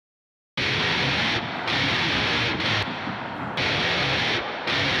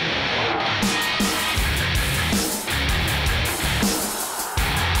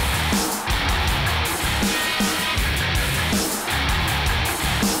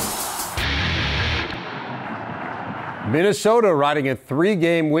Minnesota riding a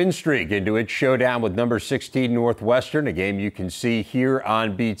 3-game win streak into its showdown with number 16 Northwestern, a game you can see here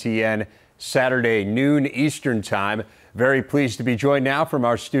on BTN Saturday noon Eastern time. Very pleased to be joined now from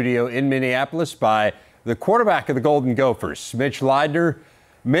our studio in Minneapolis by the quarterback of the Golden Gophers, Mitch Leidner.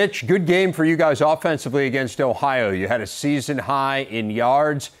 Mitch, good game for you guys offensively against Ohio. You had a season high in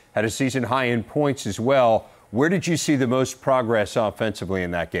yards, had a season high in points as well. Where did you see the most progress offensively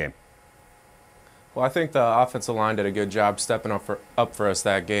in that game? Well, I think the offensive line did a good job stepping up for us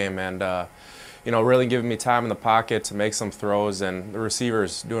that game, and really giving me time in the pocket to make some throws, and the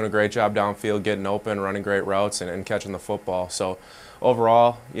receivers doing a great job downfield, getting open, running great routes, and catching the football. So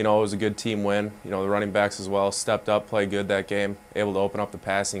overall, it was a good team win. The running backs as well stepped up, played good that game, able to open up the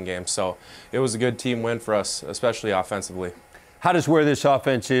passing game. So it was a good team win for us, especially offensively. How does where this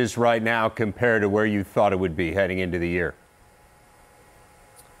offense is right now compare to where you thought it would be heading into the year?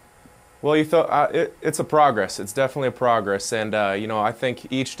 Well, it's a progress. It's definitely a progress, and I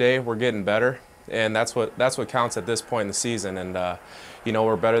think each day we're getting better, and that's what counts at this point in the season. And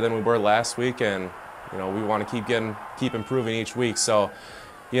we're better than we were last week, and we want to keep improving each week. So,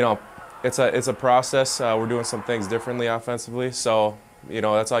 it's a process. We're doing some things differently offensively. So,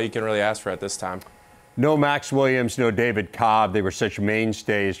 that's all you can really ask for at this time. No Max Williams, no David Cobb. They were such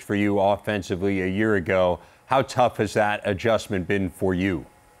mainstays for you offensively a year ago. How tough has that adjustment been for you?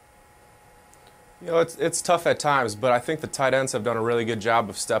 It's tough at times, but I think the tight ends have done a really good job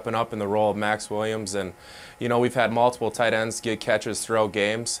of stepping up in the role of Max Williams. And, we've had multiple tight ends get catches throughout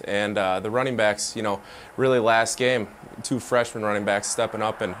games. And the running backs, really last game, 2 freshman running backs stepping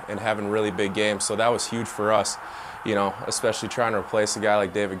up and having really big games. So that was huge for us, especially trying to replace a guy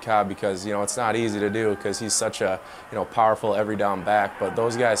like David Cobb because, it's not easy to do because he's such a, powerful every down back. But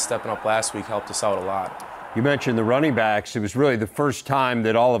those guys stepping up last week helped us out a lot. You mentioned the running backs. It was really the first time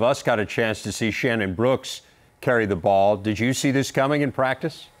that all of us got a chance to see Shannon Brooks carry the ball. Did you see this coming in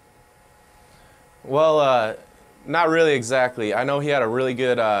practice? Well, not really exactly. I know he had a really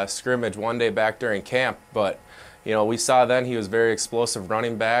good scrimmage one day back during camp, but, we saw then he was very explosive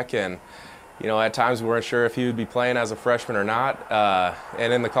running back, and, at times we weren't sure if he would be playing as a freshman or not.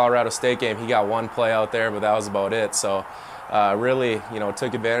 And in the Colorado State game, he got one play out there, but that was about it. So. Really,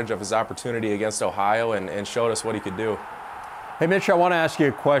 took advantage of his opportunity against Ohio and showed us what he could do. Hey, Mitch, I want to ask you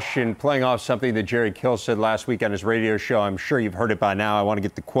a question, playing off something that Jerry Kill said last week on his radio show. I'm sure you've heard it by now. I want to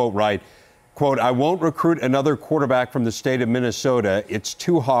get the quote right. Quote, "I won't recruit another quarterback from the state of Minnesota. It's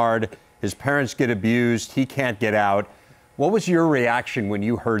too hard. His parents get abused. He can't get out." What was your reaction when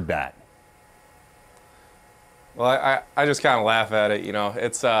you heard that? Well, I just kind of laugh at it.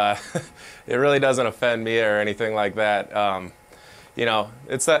 It's it really doesn't offend me or anything like that.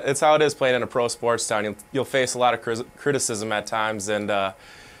 It's how it is playing in a pro sports town. You'll face a lot of criticism at times, and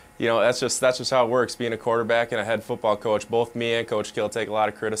that's just how it works. Being a quarterback and a head football coach, both me and Coach Kill take a lot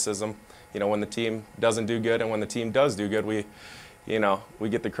of criticism. When the team doesn't do good, and when the team does do good, we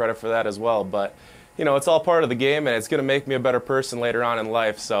get the credit for that as well. But it's all part of the game, and it's going to make me a better person later on in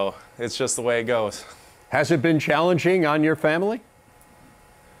life. So it's just the way it goes. Has it been challenging on your family?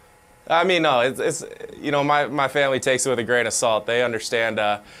 I mean, no, it's my family takes it with a grain of salt. They understand,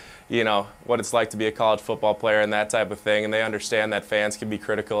 what it's like to be a college football player and that type of thing, and they understand that fans can be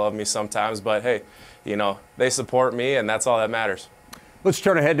critical of me sometimes, but hey, they support me, and that's all that matters. Let's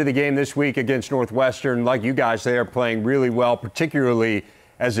turn ahead to the game this week against Northwestern. Like you guys, they are playing really well, particularly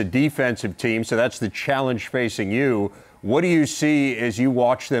as a defensive team, so that's the challenge facing you. What do you see as you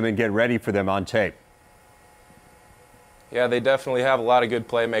watch them and get ready for them on tape? Yeah, they definitely have a lot of good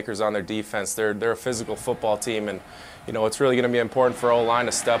playmakers on their defense. They're a physical football team, and it's really going to be important for O-line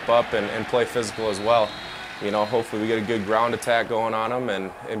to step up and play physical as well. Hopefully we get a good ground attack going on them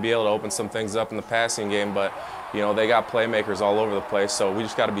and be able to open some things up in the passing game. But they got playmakers all over the place, so we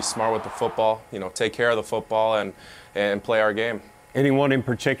just got to be smart with the football. Take care of the football and play our game. Anyone in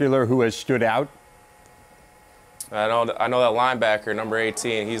particular who has stood out? I know that linebacker, number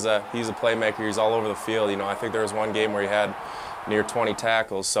 18. He's a playmaker. He's all over the field. I think there was one game where he had near 20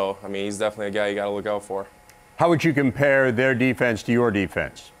 tackles. So I mean, he's definitely a guy you got to look out for. How would you compare their defense to your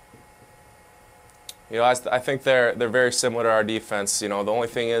defense? I think they're very similar to our defense. The only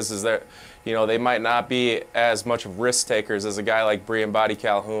thing is that they might not be as much of risk takers as a guy like Brian Body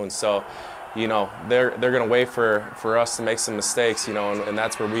Calhoun. So. They're going to wait for us to make some mistakes, and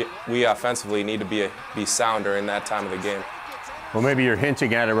that's where we offensively need to be sound during that time of the game. Well, maybe you're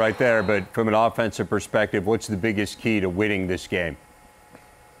hinting at it right there, but from an offensive perspective, what's the biggest key to winning this game?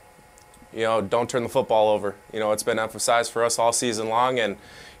 Don't turn the football over. It's been emphasized for us all season long, and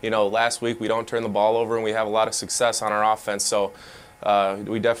last week we don't turn the ball over, and we have a lot of success on our offense. So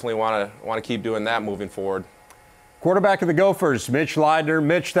we definitely want to keep doing that moving forward. Quarterback of the Gophers, Mitch Leidner.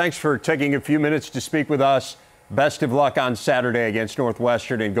 Mitch, thanks for taking a few minutes to speak with us. Best of luck on Saturday against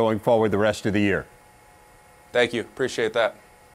Northwestern and going forward the rest of the year. Thank you. Appreciate that.